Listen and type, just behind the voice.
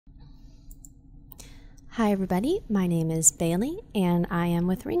Hi everybody, my name is Bailey and I am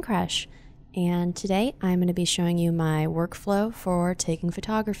with Ring Crush, and today I'm going to be showing you my workflow for taking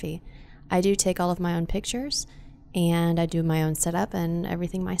photography. I do take all of my own pictures and I do my own setup and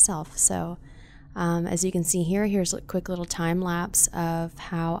everything myself. So as you can see here, here's a quick little time lapse of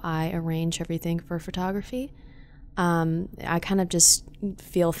how I arrange everything for photography. I kind of just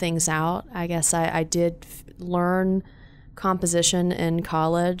feel things out. I guess I did learn composition in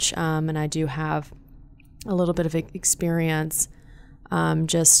college, and I do have a little bit of experience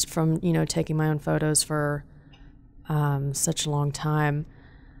just from, taking my own photos for such a long time.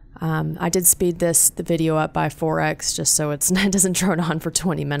 I did speed the video up by 4x just so it doesn't drone on for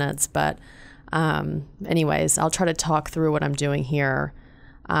 20 minutes. But anyways, I'll try to talk through what I'm doing here.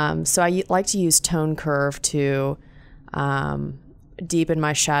 So I like to use tone curve to deepen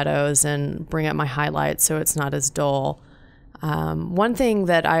my shadows and bring up my highlights so it's not as dull. One thing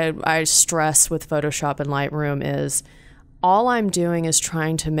that I stress with Photoshop and Lightroom is all I'm doing is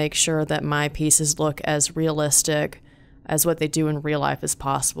trying to make sure that my pieces look as realistic as what they do in real life as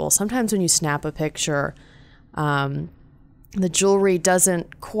possible. Sometimes when you snap a picture, the jewelry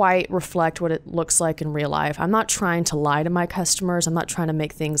doesn't quite reflect what it looks like in real life. I'm not trying to lie to my customers. I'm not trying to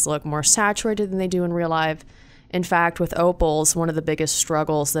make things look more saturated than they do in real life. In fact, with opals, one of the biggest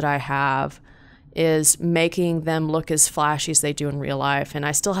struggles that I have is making them look as flashy as they do in real life. And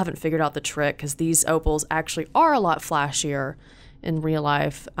I still haven't figured out the trick because these opals actually are a lot flashier in real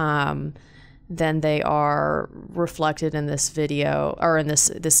life than they are reflected in this video or in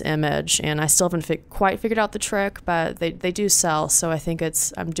this image. And I still haven't quite figured out the trick, but they do sell. So I think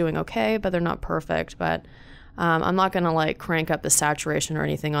I'm doing okay, but they're not perfect. But I'm not gonna like crank up the saturation or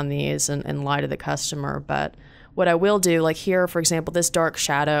anything on these and lie to the customer. But what I will do, like here, for example, this dark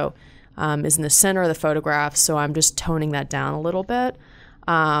shadow is in the center of the photograph, so I'm just toning that down a little bit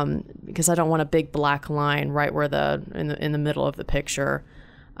because I don't want a big black line right where in the middle of the picture.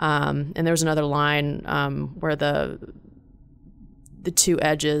 And there's another line where the two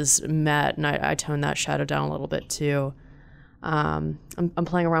edges met, and I toned that shadow down a little bit too. I'm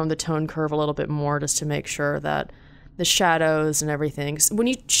playing around with the tone curve a little bit more just to make sure that the shadows and everything. When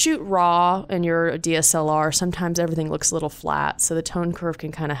you shoot raw in your DSLR, sometimes everything looks a little flat, so the tone curve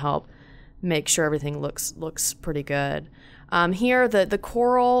can kind of help make sure everything looks pretty good. Here, the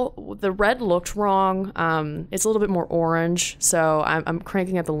coral, the red looked wrong. It's a little bit more orange, so I'm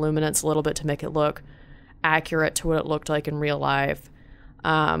cranking up the luminance a little bit to make it look accurate to what it looked like in real life.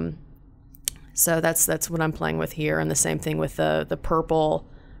 So that's what I'm playing with here, and the same thing with the purple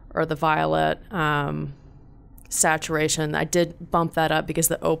or the violet saturation. I did bump that up because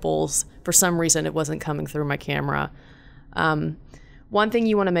the opals, for some reason, it wasn't coming through my camera. One thing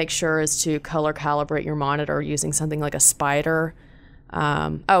you want to make sure is to color calibrate your monitor using something like a spider.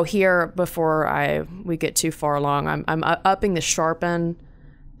 Here, before we get too far along, I'm upping the sharpness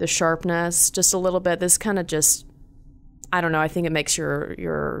just a little bit. This kind of just, I don't know, I think it makes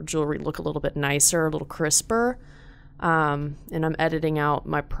your jewelry look a little bit nicer, a little crisper. And I'm editing out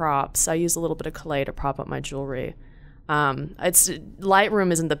my props. I use a little bit of clay to prop up my jewelry.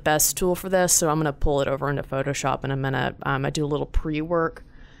 Lightroom isn't the best tool for this, so I'm going to pull it over into Photoshop in a minute. I do a little pre-work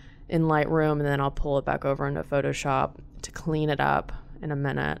in Lightroom, and then I'll pull it back over into Photoshop to clean it up in a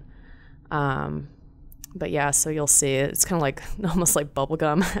minute. But yeah, so you'll see it's kind of like almost like bubble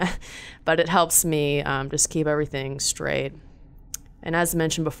gum, but it helps me just keep everything straight. And as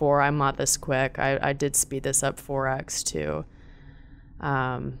mentioned before, I'm not this quick. I did speed this up 4x to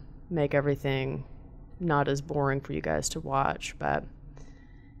make everything not as boring for you guys to watch. But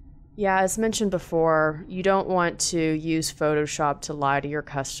yeah, as mentioned before, you don't want to use Photoshop to lie to your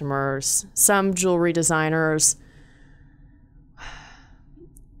customers. Some jewelry designers,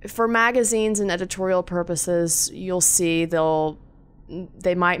 for magazines and editorial purposes, you'll see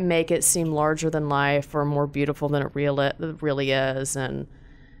they might make it seem larger than life or more beautiful than it really is. And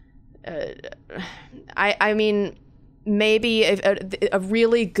I mean, maybe a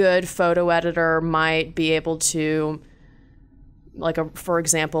really good photo editor might be able to, for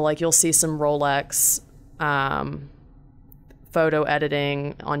example, like you'll see some Rolex photo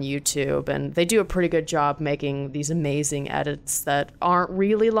editing on YouTube, and they do a pretty good job making these amazing edits that aren't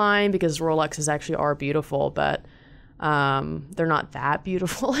really lying, because Rolexes actually are beautiful, but they're not that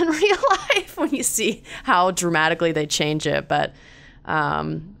beautiful in real life when you see how dramatically they change it. But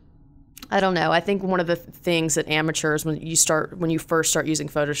I don't know. I think one of the things that amateurs, when you first start using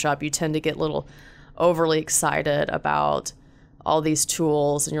Photoshop, you tend to get a little overly excited about all these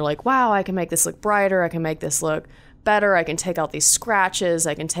tools, and you're like, wow, I can make this look brighter, I can make this look better, I can take out these scratches,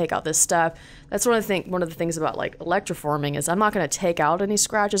 I can take out this stuff. That's one of the things about like electroforming is I'm not going to take out any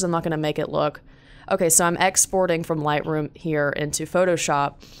scratches. I'm not going to make it look Okay, so I'm exporting from Lightroom here into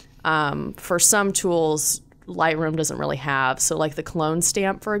Photoshop. For some tools, Lightroom doesn't really have. So like the clone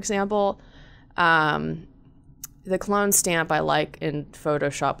stamp, for example, the clone stamp I like in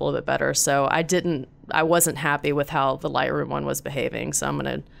Photoshop a little bit better. So I wasn't happy with how the Lightroom one was behaving. So I'm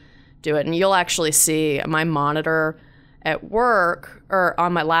going to do it. And you'll actually see my monitor at work or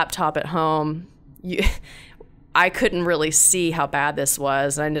on my laptop at home. I couldn't really see how bad this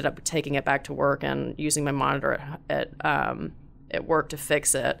was. I ended up taking it back to work and using my monitor at work to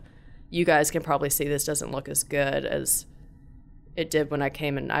fix it. You guys can probably see this doesn't look as good as it did when I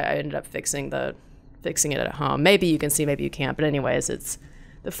came, and I ended up fixing it at home. Maybe you can see, maybe you can't. But anyways,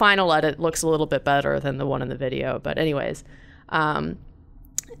 the final edit looks a little bit better than the one in the video. But anyways,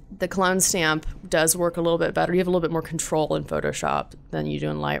 the clone stamp does work a little bit better. You have a little bit more control in Photoshop than you do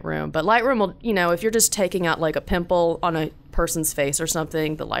in Lightroom. But Lightroom will, if you're just taking out like a pimple on a person's face or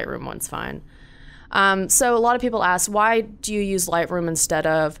something, the Lightroom one's fine. So a lot of people ask, why do you use Lightroom instead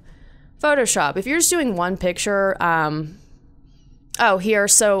of Photoshop? If you're just doing one picture, so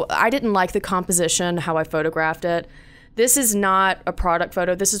I didn't like the composition, how I photographed it. This is not a product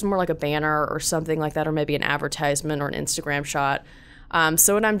photo. This is more like a banner or something like that, or maybe an advertisement or an Instagram shot.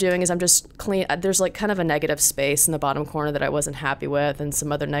 So what I'm doing is I'm just there's like kind of a negative space in the bottom corner that I wasn't happy with, and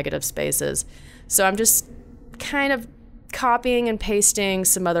some other negative spaces. So I'm just kind of copying and pasting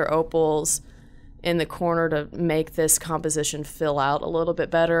some other opals in the corner to make this composition fill out a little bit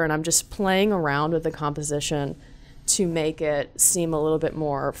better. And I'm just playing around with the composition to make it seem a little bit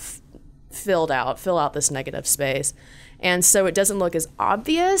more fill out this negative space. And so it doesn't look as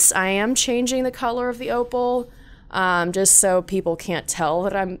obvious. I am changing the color of the opal, just so people can't tell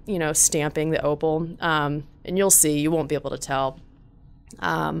that I'm, stamping the opal. And you'll see, you won't be able to tell.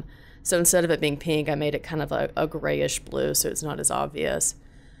 So instead of it being pink, I made it kind of a grayish blue, so it's not as obvious.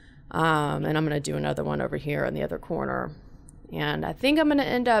 And I'm going to do another one over here in the other corner. And I think I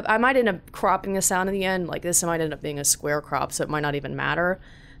might end up cropping this out in the end. Like this might end up being a square crop, so it might not even matter.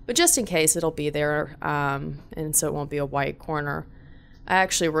 But just in case, it'll be there, and so it won't be a white corner. I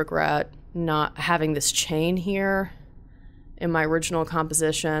actually regret not having this chain here in my original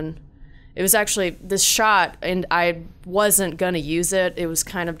composition. It was actually this shot, and I wasn't going to use it. It was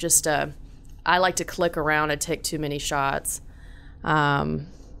kind of just I like to click around and take too many shots. And,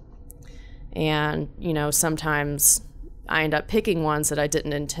 sometimes I end up picking ones that I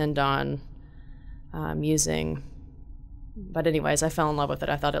didn't intend on using. But anyways, I fell in love with it.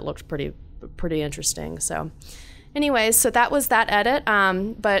 I thought it looked pretty interesting. So anyways, so that was that edit.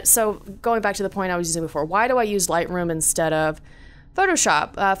 But so going back to the point I was using before, why do I use Lightroom instead of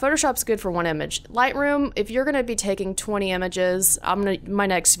Photoshop? Photoshop's good for one image. Lightroom, if you're going to be taking 20 images, my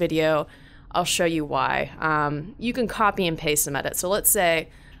next video, I'll show you why. You can copy and paste some edits. So let's say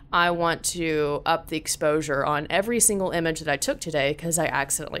I want to up the exposure on every single image that I took today because I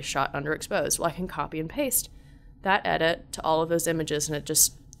accidentally shot underexposed. Well, I can copy and paste that edit to all of those images, and it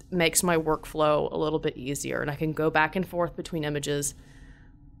just makes my workflow a little bit easier, and I can go back and forth between images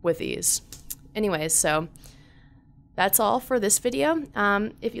with ease. Anyways, so that's all for this video.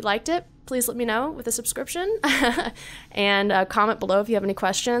 If you liked it, please let me know with a subscription and comment below if you have any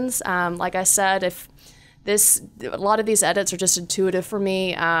questions. Like I said, a lot of these edits are just intuitive for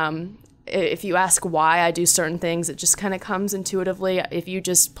me. If you ask why I do certain things, it just kind of comes intuitively. If you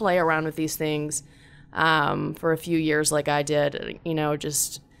just play around with these things for a few years like I did,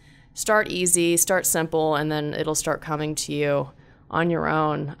 just start easy, start simple, and then it'll start coming to you on your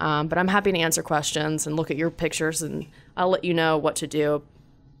own. But I'm happy to answer questions and look at your pictures, and I'll let you know what to do.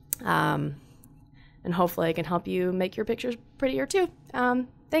 And hopefully I can help you make your pictures prettier too.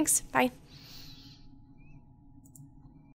 Thanks. Bye.